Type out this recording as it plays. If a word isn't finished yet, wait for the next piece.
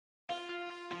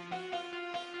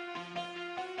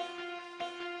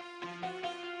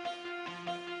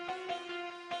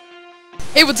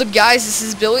Hey, what's up guys, this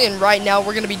is Billy, and right now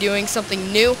we're going to be doing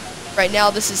something new. Right now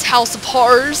this is House of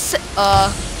Horrors.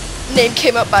 Name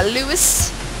came up by Lewis.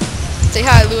 Say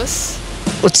hi, Lewis.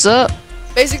 What's up?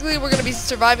 Basically, we're going to be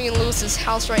surviving in Lewis's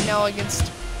house right now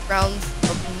against rounds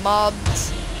of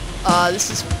mobs. This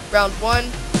is round 1.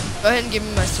 Go ahead and give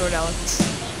me my sword, Alex.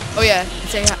 Oh yeah,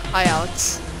 say hi,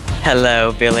 Alex.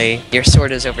 Hello, Billy. Your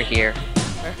sword is over here.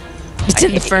 Where? It's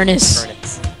in the furnace.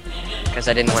 Because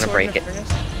I didn't want to break it.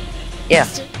 Yeah,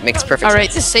 makes perfect sense.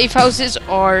 Alright, the safe houses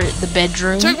are the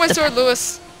bedroom. Took my sword,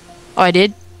 Lewis. Oh, I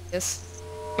did? Yes.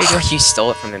 You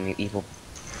stole it from him, you evil.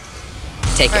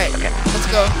 Take it. Okay. Let's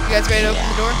go. You guys ready to open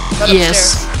the door? Right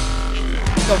Yes.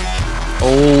 Upstairs. Go.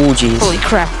 Oh, jeez. Holy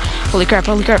crap. Holy crap,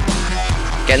 holy crap.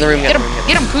 Get in the room, Get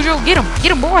him, Cujo, get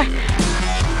him, boy.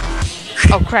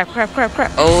 Oh, crap.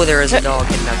 Oh, there is a dog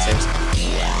hidden downstairs.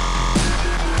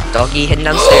 Doggy hidden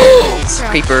downstairs.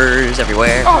 Creepers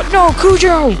everywhere. Oh, no,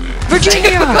 Cujo! Virginia!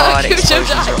 Thank God, Cujo explosions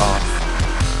died. are off.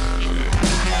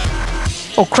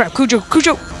 Oh, crap, Cujo!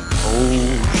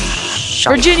 Oh,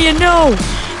 shut Virginia, no!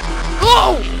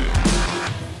 Whoa!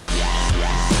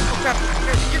 Oh crap.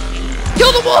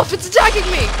 Kill the wolf! It's attacking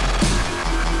me!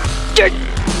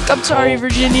 I'm sorry,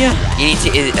 Virginia. You need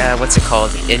to, what's it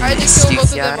called? I had to kill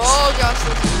both of them. Oh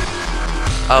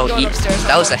gosh. Oh, going upstairs.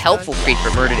 that was a helpful creeper,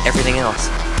 murdered everything else.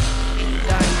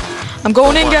 I'm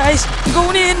going in, guys. I'm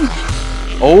going in.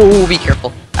 Oh, be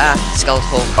careful. Ah,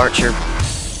 skeletal archer.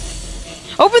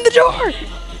 Open the door.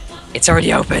 It's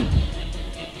already open.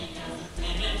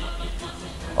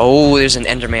 Oh, there's an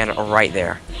Enderman right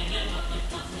there.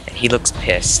 And he looks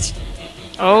pissed.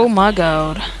 Oh my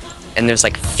god. And there's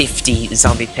like 50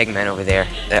 zombie pigmen over there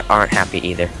that aren't happy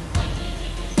either.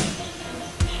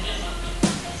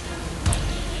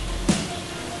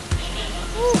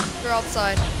 Ooh, they're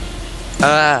outside.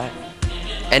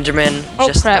 Enderman Oh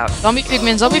just crap. out. Zombie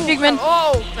pigmen.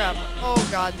 Oh crap. Oh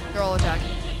god. They're all attacking.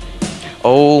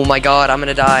 Oh my god, I'm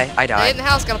gonna die. I Stay in died. the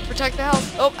house. Gotta protect the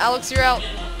house. Oh, Alex, you're out.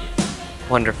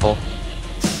 Wonderful.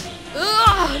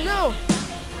 Ugh, no.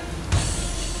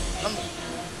 I'm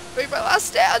make my last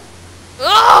stand.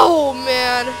 Oh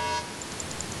man.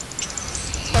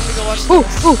 Time to go watch the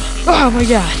Oh my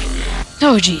god.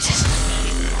 Oh Jesus.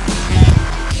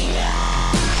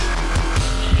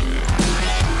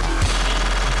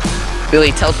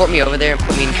 Billy, teleport me over there and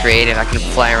put me in creative. I can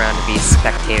fly around and be a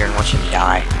spectator and watch him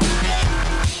die.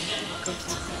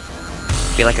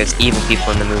 Be like those evil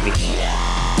people in the movie.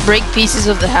 Break pieces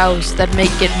of the house that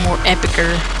make it more epicer.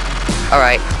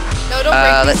 Alright. No, don't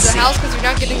break let's pieces of see. the house because you're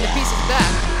not getting the pieces back.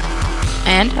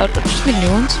 And how to just make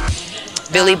new ones?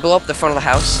 Billy, blow up the front of the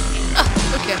house.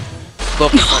 Okay. Blow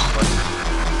up the front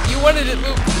one. You wanted it,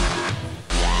 Luke.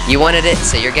 You wanted it,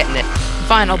 so you're getting it.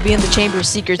 Fine, I'll be in the Chamber of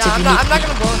Secrets Nah, if I'm you need not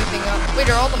gonna blow anything up. Wait,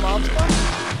 are all the mobs gone?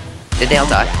 Did they all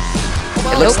die?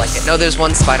 Well, It looks like it. No, there's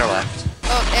one spider left.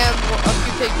 Oh, and a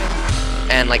few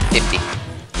pigmen. And like 50.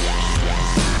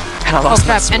 And I lost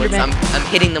my crap, swords. Enderman. I'm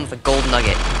hitting them with a gold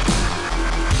nugget.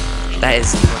 That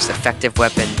is the most effective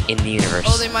weapon in the universe.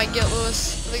 Oh, they might get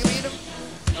Lewis. Are they gonna get him?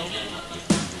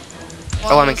 No.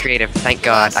 Oh, I'm in creative. Thank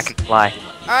God, I can fly.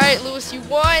 Alright, Lewis, you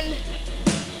won!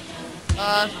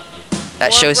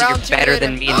 That shows that you're round two better later.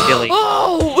 than me and Billy.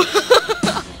 Oh!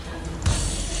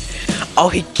 Oh,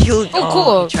 he killed. Oh,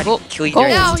 cool. He tried Well, to kill you oh. there.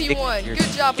 Now It's he won. Good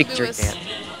job, victory Lewis. dance.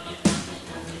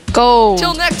 Go.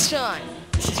 Till next time.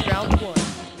 This is round 1.